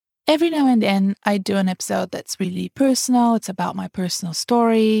Every now and then I do an episode that's really personal. It's about my personal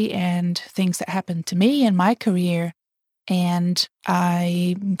story and things that happened to me in my career. And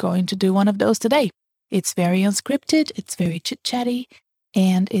I'm going to do one of those today. It's very unscripted, it's very chit-chatty,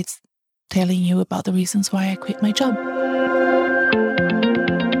 and it's telling you about the reasons why I quit my job.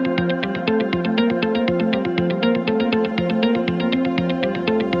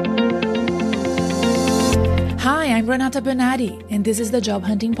 Hi, I'm Renata Bernardi, and this is the Job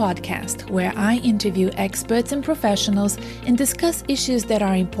Hunting Podcast, where I interview experts and professionals and discuss issues that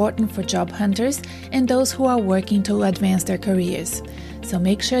are important for job hunters and those who are working to advance their careers. So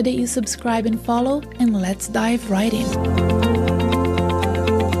make sure that you subscribe and follow, and let's dive right in.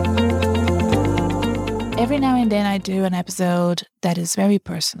 Every now and then I do an episode that is very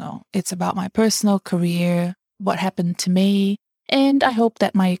personal. It's about my personal career, what happened to me, and I hope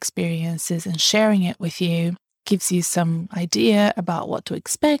that my experiences and sharing it with you gives you some idea about what to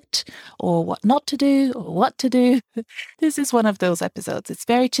expect or what not to do or what to do. This is one of those episodes. It's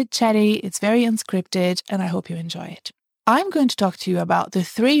very chit-chatty, it's very unscripted, and I hope you enjoy it. I'm going to talk to you about the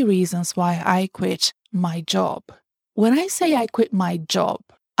 3 reasons why I quit my job. When I say I quit my job,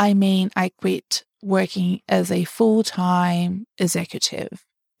 I mean I quit working as a full-time executive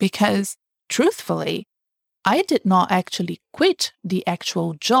because, truthfully, I did not actually quit the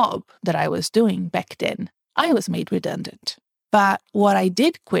actual job that I was doing back then. I was made redundant. But what I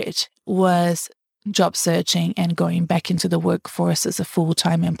did quit was job searching and going back into the workforce as a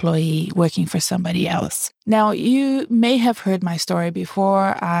full-time employee working for somebody else. Now, you may have heard my story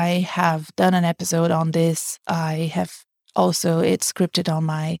before. I have done an episode on this. It's scripted on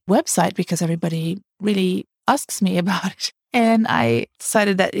my website because everybody really asks me about it. And I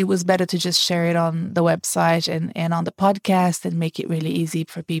decided that it was better to just share it on the website and on the podcast and make it really easy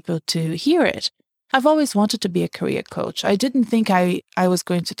for people to hear it. I've always wanted to be a career coach. I didn't think I was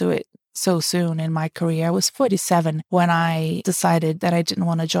going to do it so soon in my career. I was 47 when I decided that I didn't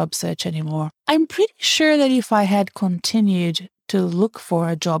want a job search anymore. I'm pretty sure that if I had continued to look for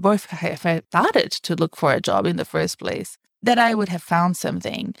a job, or if I started to look for a job in the first place, that I would have found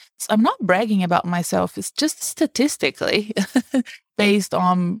something. So I'm not bragging about myself. It's just statistically based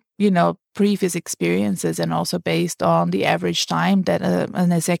on, previous experiences and also based on the average time that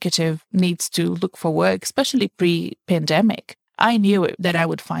an executive needs to look for work, especially pre-pandemic. I knew that I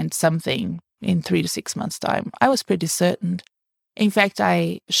would find something in 3 to 6 months' time. I was pretty certain. In fact,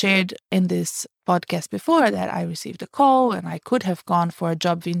 I shared in this podcast before that I received a call and I could have gone for a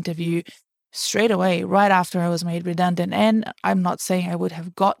job interview straight away, right after I was made redundant. And I'm not saying I would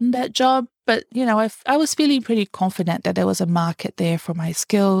have gotten that job, but, I was feeling pretty confident that there was a market there for my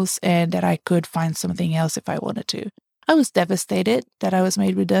skills and that I could find something else if I wanted to. I was devastated that I was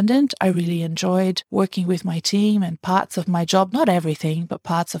made redundant. I really enjoyed working with my team and parts of my job, not everything, but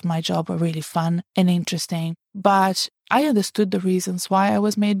parts of my job were really fun and interesting. But I understood the reasons why I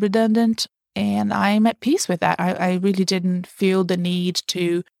was made redundant and I'm at peace with that. I really didn't feel the need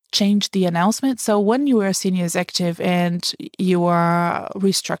to change the announcement. So when you were a senior executive and you are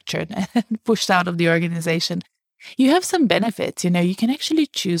restructured and pushed out of the organization, you have some benefits. You can actually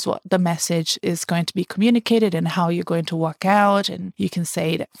choose what the message is going to be communicated and how you're going to work out. And you can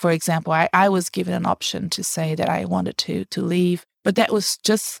say that, for example, I was given an option to say that I wanted to leave, but that was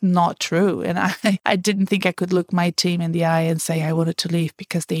just not true. And I didn't think I could look my team in the eye and say I wanted to leave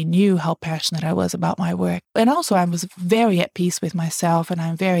because they knew how passionate I was about my work. And also I was very at peace with myself and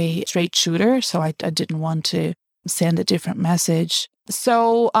I'm very straight shooter. So I didn't want to send a different message.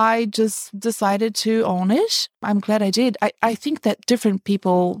 So I just decided to own it. I'm glad I did. I think that different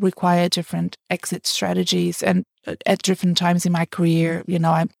people require different exit strategies. And at different times in my career,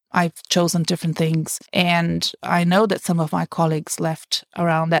 I've chosen different things. And I know that some of my colleagues left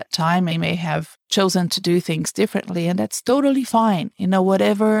around that time. They may have chosen to do things differently, and that's totally fine.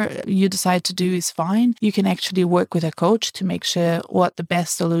 Whatever you decide to do is fine. You can actually work with a coach to make sure what the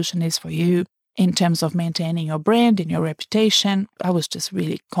best solution is for you in terms of maintaining your brand and your reputation. I was just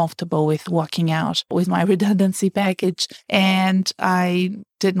really comfortable with walking out with my redundancy package, and I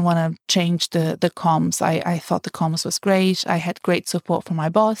didn't want to change the comms. I thought the comms was great. I had great support from my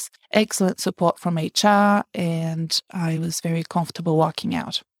boss, excellent support from HR, and I was very comfortable walking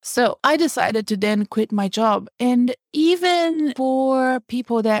out. So I decided to then quit my job. And even for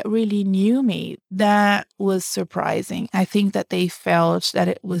people that really knew me, that was surprising. I think that they felt that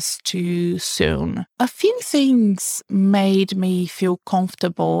it was too soon. A few things made me feel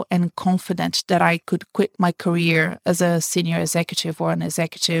comfortable and confident that I could quit my career as a senior executive or an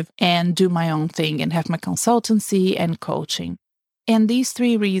executive and do my own thing and have my consultancy and coaching. And these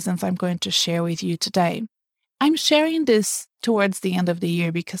 3 reasons I'm going to share with you today. I'm sharing this towards the end of the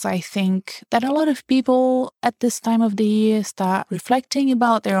year because I think that a lot of people at this time of the year start reflecting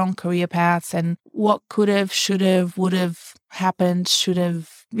about their own career paths and what could have, should have, would have happened, should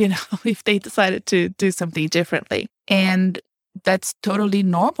have, if they decided to do something differently. And that's totally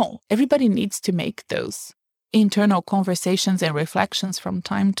normal. Everybody needs to make those internal conversations and reflections from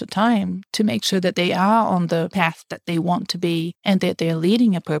time to time to make sure that they are on the path that they want to be and that they're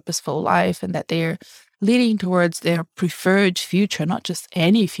leading a purposeful life and that they're leading towards their preferred future, not just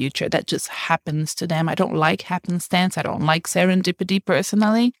any future that just happens to them. I don't like happenstance. I don't like serendipity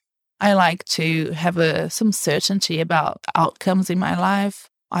personally. I like to have some certainty about outcomes in my life.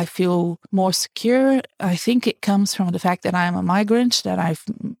 I feel more secure. I think it comes from the fact that I'm a migrant, that I've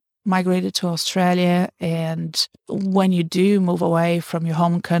migrated to Australia. And when you do move away from your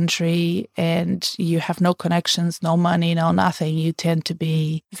home country and you have no connections, no money, no nothing, you tend to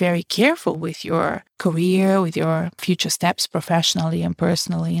be very careful with your career, with your future steps professionally and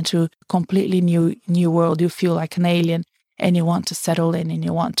personally into a completely new world. You feel like an alien and you want to settle in and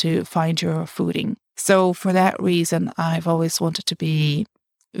you want to find your footing. So for that reason, I've always wanted to be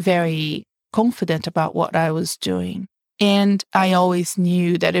very confident about what I was doing. And I always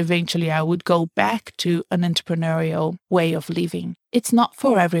knew that eventually I would go back to an entrepreneurial way of living. It's not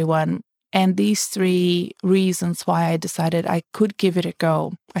for everyone. And these 3 reasons why I decided I could give it a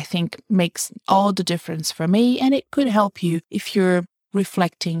go, I think makes all the difference for me. And it could help you if you're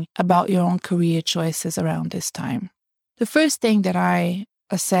reflecting about your own career choices around this time. The first thing that I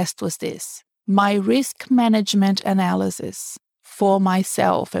assessed was this: my risk management analysis for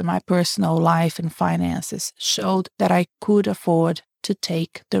myself and my personal life and finances showed that I could afford to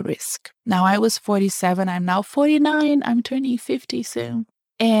take the risk. Now, I was 47. I'm now 49. I'm turning 50 soon.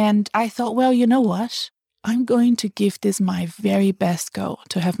 And I thought, well, you know what? I'm going to give this my very best go,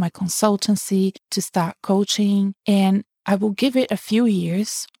 to have my consultancy, to start coaching. And I will give it a few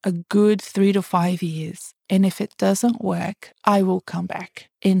years, a good 3 to 5 years. And if it doesn't work, I will come back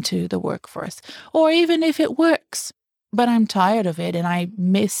into the workforce. Or even if it works, but I'm tired of it and I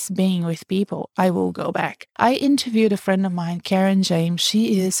miss being with people, I will go back. I interviewed a friend of mine, Karen James.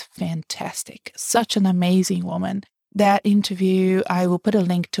 She is fantastic. Such an amazing woman. That interview, I will put a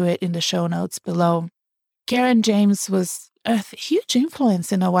link to it in the show notes below. Karen James was a huge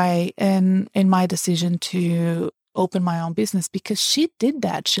influence in a way in my decision to open my own business, because she did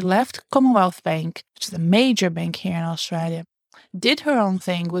that. She left Commonwealth Bank, which is a major bank here in Australia, did her own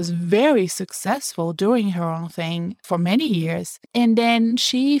thing, was very successful doing her own thing for many years. And then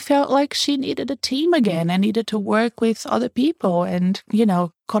she felt like she needed a team again and needed to work with other people and,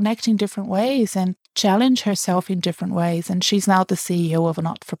 connect in different ways and challenge herself in different ways. And she's now the CEO of a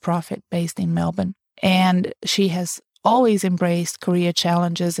not-for-profit based in Melbourne. And she has always embraced career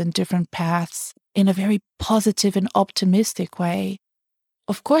challenges and different paths in a very positive and optimistic way.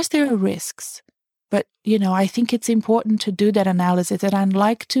 Of course, there are risks. But, I think it's important to do that analysis, and I'd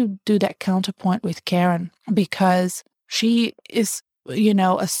like to do that counterpoint with Karen, because she is,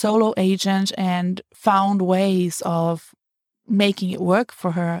 a solo agent and found ways of making it work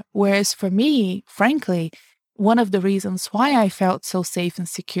for her. Whereas for me, frankly, one of the reasons why I felt so safe and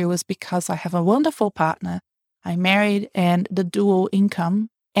secure was because I have a wonderful partner. I'm married, and the dual income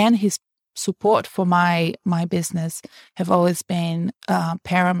and his support for my business have always been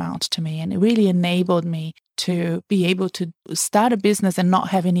paramount to me, and it really enabled me to be able to start a business and not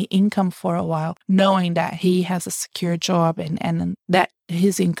have any income for a while, knowing that he has a secure job and that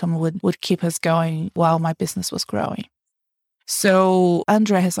his income would keep us going while my business was growing. So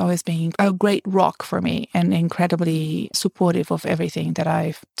Andre has always been a great rock for me and incredibly supportive of everything that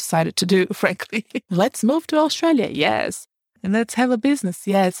I've decided to do, frankly. Let's move to Australia. Yes. And let's have a business.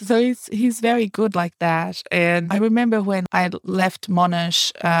 Yes. So he's very good like that. And I remember when I left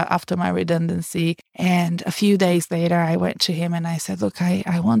Monash after my redundancy, and a few days later, I went to him and I said, look,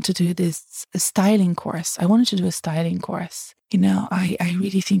 I want to do this styling course. I wanted to do a styling course. I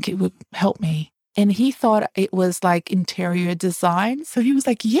really think it would help me. And he thought it was like interior design. So he was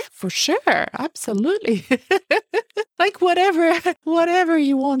like, yeah, for sure. Absolutely. Like whatever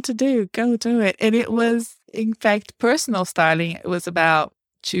you want to do, go do it. And it was, in fact, personal styling. It was about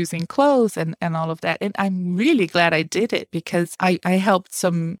choosing clothes and all of that. And I'm really glad I did it, because I helped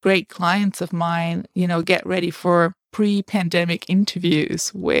some great clients of mine, get ready for pre-pandemic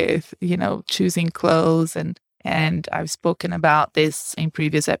interviews with, choosing clothes and And I've spoken about this in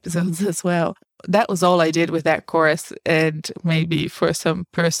previous episodes as well. That was all I did with that course. And maybe for some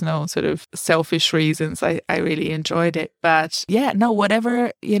personal sort of selfish reasons, I really enjoyed it. But yeah, no,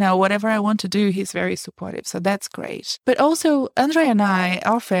 whatever I want to do, he's very supportive. So that's great. But also, Andre and I,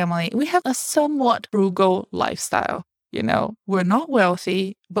 our family, we have a somewhat frugal lifestyle. We're not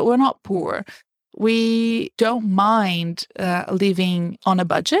wealthy, but we're not poor. We don't mind living on a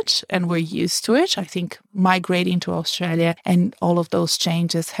budget, and we're used to it. I think migrating to Australia and all of those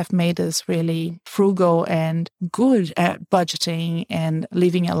changes have made us really frugal and good at budgeting and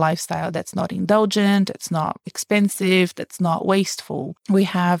living a lifestyle that's not indulgent, it's not expensive, that's not wasteful. We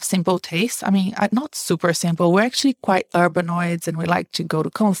have simple tastes. I mean, not super simple. We're actually quite urbanoids, and we like to go to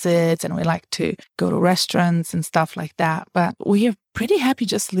concerts and we like to go to restaurants and stuff like that. But we are pretty happy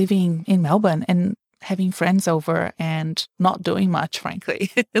just living in Melbourne and having friends over and not doing much,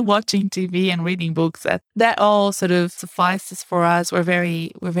 frankly, watching TV and reading books. That all sort of suffices for us. We're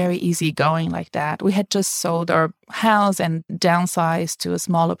very easygoing like that. We had just sold our house and downsized to a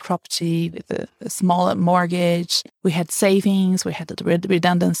smaller property with a smaller mortgage. We had savings. We had the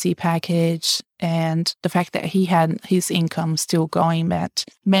redundancy package. And the fact that he had his income still going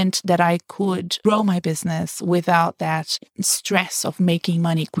meant that I could grow my business without that stress of making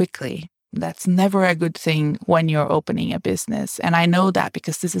money quickly. That's never a good thing when you're opening a business. And I know that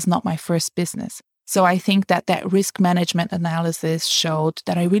because this is not my first business. So I think that risk management analysis showed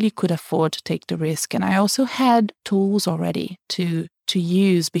that I really could afford to take the risk. And I also had tools already to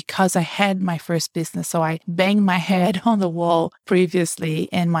use because I had my first business. So I banged my head on the wall previously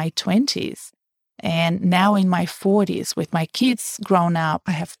in my 20s. And now in my 40s, with my kids grown up,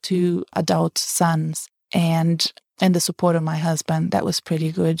 I have 2 adult sons and the support of my husband. That was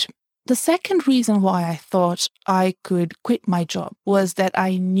pretty good. The second reason why I thought I could quit my job was that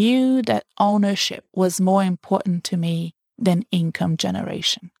I knew that ownership was more important to me than income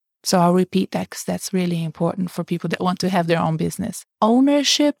generation. So I'll repeat that because that's really important for people that want to have their own business.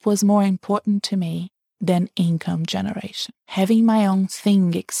 Ownership was more important to me than income generation. Having my own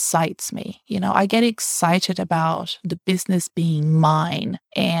thing excites me. I get excited about the business being mine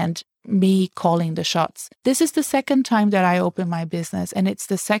and me calling the shots. This is the second time that I open my business, and it's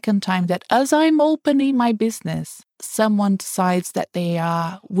the second time that as I'm opening my business, someone decides that they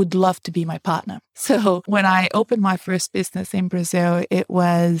would love to be my partner. So when I opened my first business in Brazil, it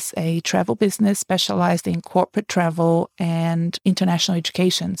was a travel business specialized in corporate travel and international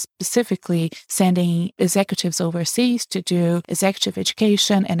education, specifically sending executives overseas to do executive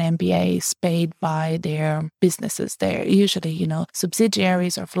education and MBAs paid by their businesses. They're usually,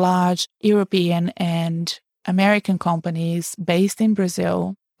 subsidiaries of large European and American companies based in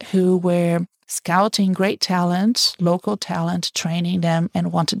Brazil who were scouting great talent, local talent, training them,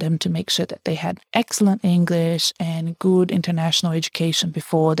 and wanted them to make sure that they had excellent English and good international education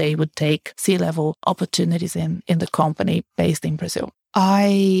before they would take C-level opportunities in the company based in Brazil.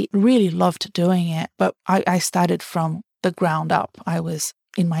 I really loved doing it, but I started from the ground up. I was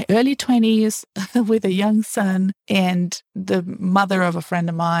in my early 20s with a young son, and the mother of a friend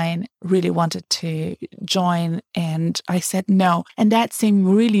of mine really wanted to join, and I said no. And that seemed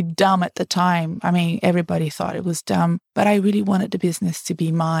really dumb at the time. I mean, everybody thought it was dumb, but I really wanted the business to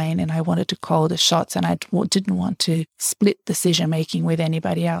be mine, and I wanted to call the shots, and I didn't want to split decision-making with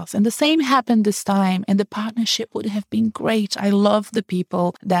anybody else. And the same happened this time, and the partnership would have been great. I love the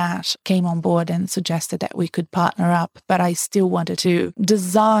people that came on board and suggested that we could partner up, but I still wanted to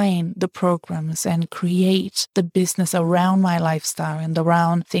design the programs and create the business around my lifestyle and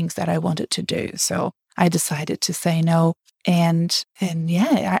around things that I wanted to do. So I decided to say no. And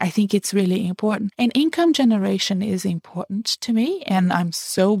yeah, I think it's really important. And income generation is important to me. And I'm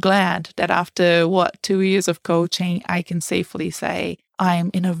so glad that after 2 years of coaching, I can safely say I'm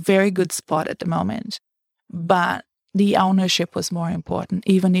in a very good spot at the moment. But the ownership was more important,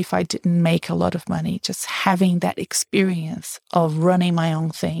 even if I didn't make a lot of money. Just having that experience of running my own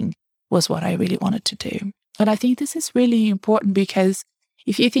thing was what I really wanted to do. But I think this is really important because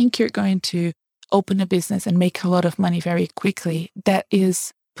if you think you're going to open a business and make a lot of money very quickly, that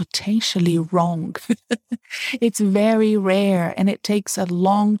is potentially wrong. It's very rare, and it takes a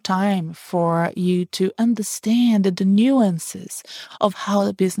long time for you to understand the nuances of how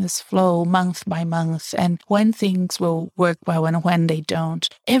the business flow month by month and when things will work well and when they don't.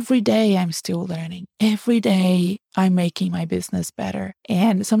 Every day I'm still learning. Every day I'm making my business better.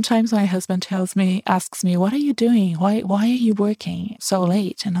 And sometimes my husband asks me, what are you doing? Why are you working so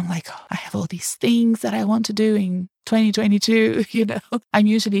late? And I'm like, I have all these things that I want to do in 2022, I'm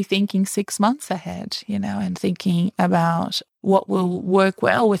usually thinking 6 months ahead, and thinking about what will work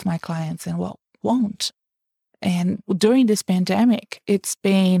well with my clients and what won't. And during this pandemic, it's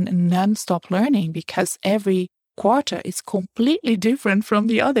been nonstop learning because every quarter is completely different from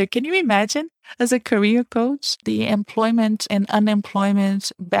the other. Can you imagine? As a career coach, the employment and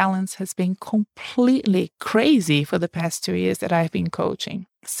unemployment balance has been completely crazy for the past 2 years that I've been coaching.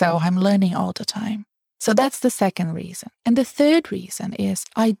 So I'm learning all the time. So that's the second reason. And the third reason is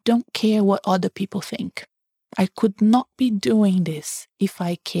I don't care what other people think. I could not be doing this if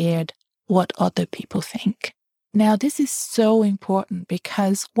I cared what other people think. Now, this is so important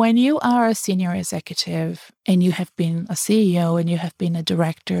because when you are a senior executive and you have been a CEO and you have been a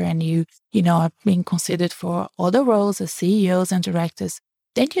director and you have been considered for other roles as CEOs and directors,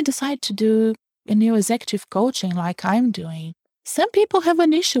 then you decide to do a new executive coaching like I'm doing. Some people have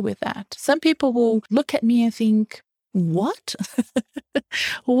an issue with that. Some people will look at me and think, what?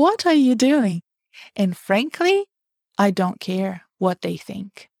 What are you doing? And frankly, I don't care what they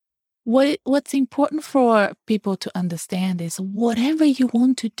think. What's important for people to understand is whatever you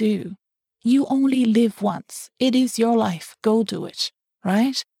want to do, you only live once. It is your life. Go do it,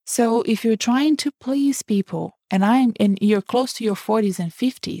 right? So if you're trying to please people and you're close to your 40s and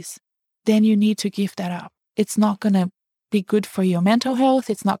 50s, then you need to give that up. It's not going to be good for your mental health.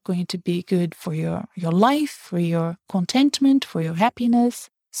 It's not going to be good for your life, for your contentment, for your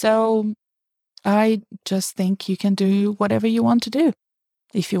happiness. So I just think you can do whatever you want to do.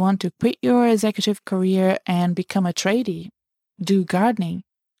 If you want to quit your executive career and become a tradie, do gardening,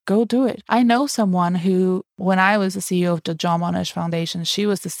 go do it. I know someone who, when I was the CEO of the John Monash Foundation, she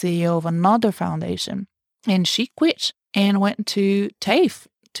was the CEO of another foundation, and she quit and went to TAFE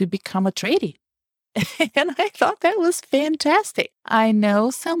to become a tradie. And I thought that was fantastic. I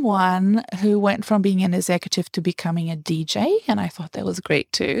know someone who went from being an executive to becoming a DJ, and I thought that was great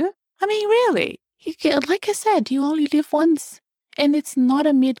too. I mean, really, like I said, you only live once. And it's not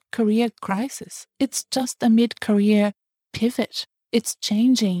a mid-career crisis. It's just a mid-career pivot. It's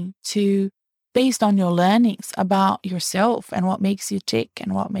changing based on your learnings about yourself and what makes you tick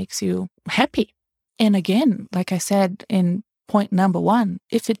and what makes you happy. And again, like I said in point number 1,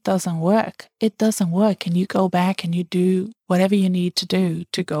 if it doesn't work, it doesn't work. And you go back and you do whatever you need to do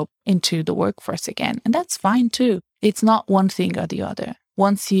to go into the workforce again. And that's fine too. It's not one thing or the other.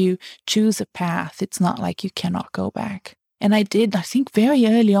 Once you choose a path, it's not like you cannot go back. And I think very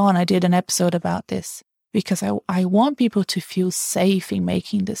early on, I did an episode about this because I want people to feel safe in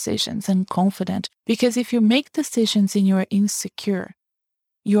making decisions and confident. Because if you make decisions and you're insecure,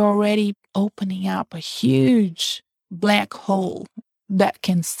 you're already opening up a huge black hole that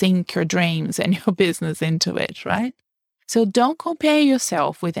can sink your dreams and your business into it, right? So don't compare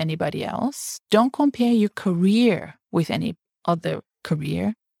yourself with anybody else. Don't compare your career with any other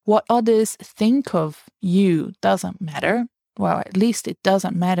career. What others think of you doesn't matter. Well, at least it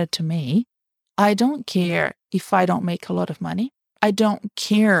doesn't matter to me. I don't care if I don't make a lot of money. I don't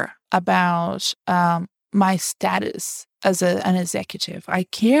care about my status as an executive. I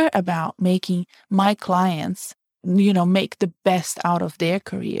care about making my clients, make the best out of their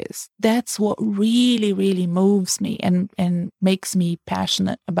careers. That's what really, really moves me and makes me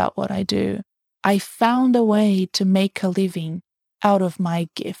passionate about what I do. I found a way to make a living out of my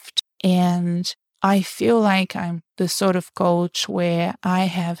gift. And I feel like I'm the sort of coach where I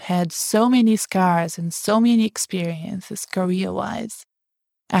have had so many scars and so many experiences career-wise.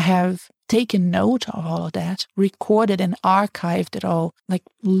 I have taken note of all of that, recorded and archived it all. Like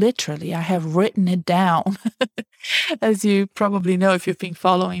literally, I have written it down. As you probably know if you've been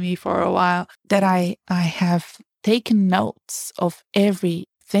following me for a while, that I have taken notes of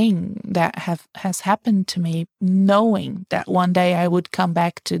everything that has happened to me, knowing that one day I would come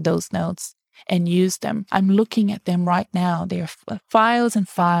back to those notes and use them. I'm looking at them right now. They're files and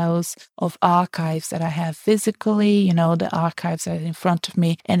files of archives that I have physically, the archives are in front of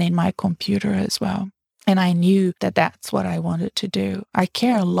me and in my computer as well. And I knew that that's what I wanted to do. I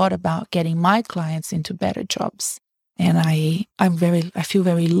care a lot about getting my clients into better jobs. And I feel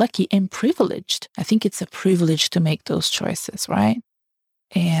very lucky and privileged. I think it's a privilege to make those choices, right?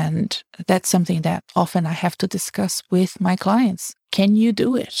 And that's something that often I have to discuss with my clients. Can you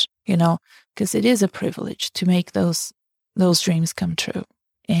do it? Because it is a privilege to make those dreams come true.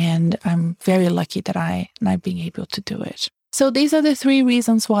 And I'm very lucky that I'm being able to do it. So these are the 3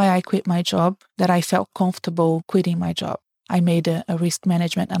 reasons why I quit my job, that I felt comfortable quitting my job. I made a risk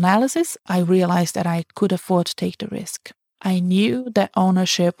management analysis. I realized that I could afford to take the risk. I knew that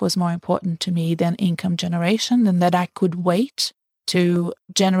ownership was more important to me than income generation, and that I could wait to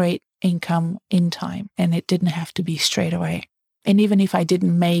generate income in time, and it didn't have to be straight away. And even if I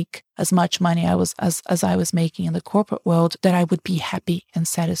didn't make as much money as I was making in the corporate world, that I would be happy and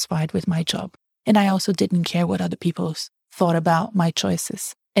satisfied with my job. And I also didn't care what other people thought about my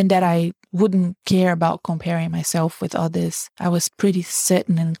choices, and that I wouldn't care about comparing myself with others. I was pretty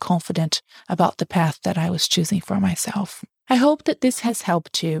certain and confident about the path that I was choosing for myself. I hope that this has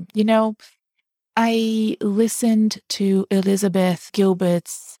helped you. I listened to Elizabeth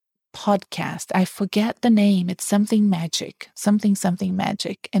Gilbert's podcast. I forget the name. It's something magic, something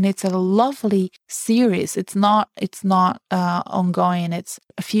magic. And it's a lovely series. It's not ongoing. It's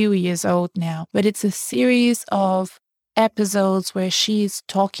a few years old now, but it's a series of episodes where she's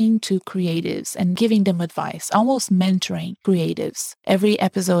talking to creatives and giving them advice, almost mentoring creatives. Every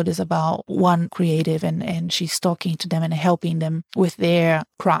episode is about one creative and she's talking to them and helping them with their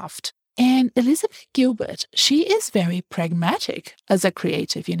craft. And Elizabeth Gilbert, she is very pragmatic as a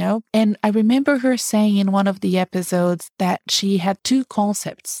creative, And I remember her saying in one of the episodes that she had two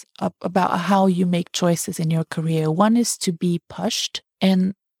concepts about how you make choices in your career. One is to be pushed,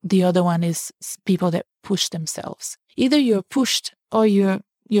 and the other one is people that push themselves. Either you're pushed or you're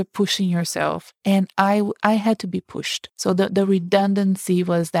pushing yourself. And I had to be pushed. So the redundancy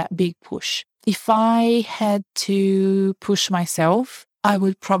was that big push. If I had to push myself, I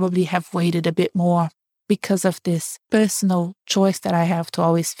would probably have waited a bit more because of this personal choice that I have to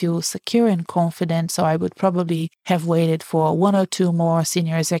always feel secure and confident. So I would probably have waited for 1 or 2 more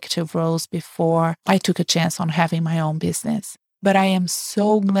senior executive roles before I took a chance on having my own business. But I am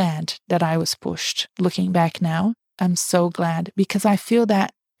so glad that I was pushed. Looking back now, I'm so glad, because I feel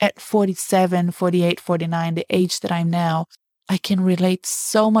that at 47, 48, 49, the age that I'm now, I can relate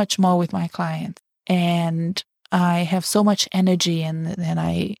so much more with my clients. And I have so much energy, and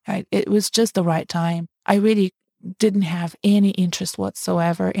it was just the right time. I really didn't have any interest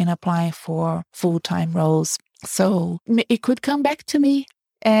whatsoever in applying for full-time roles. So it could come back to me,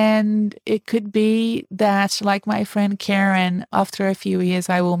 and it could be that, like my friend Karen, after a few years,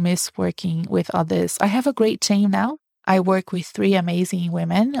 I will miss working with others. I have a great team now. I work with 3 amazing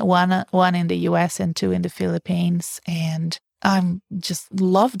women, one in the US and 2 in the Philippines, and I'm just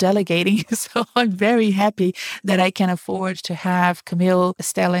love delegating. So I'm very happy that I can afford to have Camille,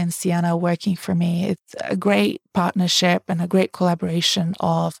 Estella, and Sienna working for me. It's a great partnership and a great collaboration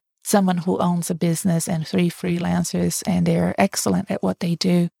of someone who owns a business and 3 freelancers, and they're excellent at what they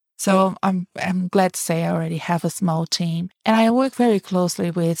do. So I'm glad to say I already have a small team. And I work very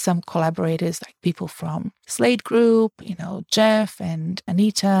closely with some collaborators, like people from Slate Group, Jeff and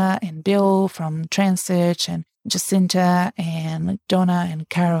Anita and Bill from Transearch, and Jacinta and Donna and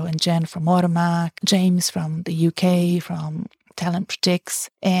Carol and Jen from Watermark, James from the UK, from Talent Predicts.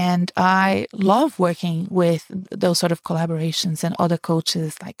 And I love working with those sort of collaborations and other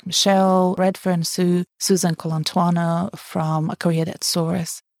coaches like Michelle Redfern, Susan Colantuano from A Career That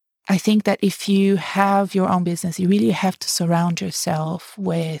Soars. I think that if you have your own business, you really have to surround yourself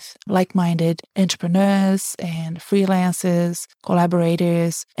with like-minded entrepreneurs and freelancers,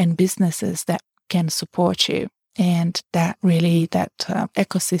 collaborators, and businesses that can support you. And that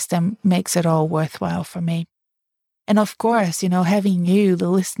ecosystem makes it all worthwhile for me. And of course, having you, the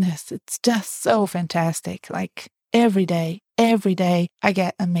listeners, it's just so fantastic. Like every day, I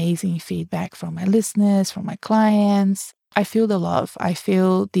get amazing feedback from my listeners, from my clients. I feel the love, I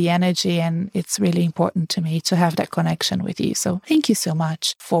feel the energy, and it's really important to me to have that connection with you. So thank you so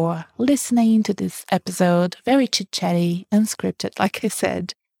much for listening to this episode. Very chit-chatty, unscripted, like I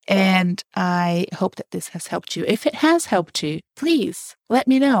said. And I hope that this has helped you. If it has helped you, please let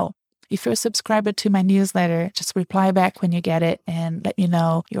me know. If you're a subscriber to my newsletter, just reply back when you get it and let me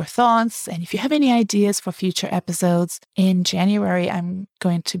know your thoughts. And if you have any ideas for future episodes, in January, I'm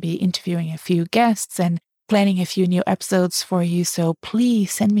going to be interviewing a few guests and planning a few new episodes for you. So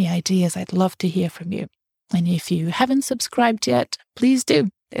please send me ideas. I'd love to hear from you. And if you haven't subscribed yet, please do.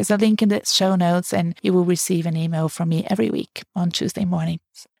 There's a link in the show notes, and you will receive an email from me every week on Tuesday morning.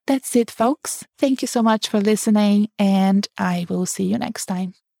 That's it, folks. Thank you so much for listening, and I will see you next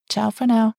time. Ciao for now.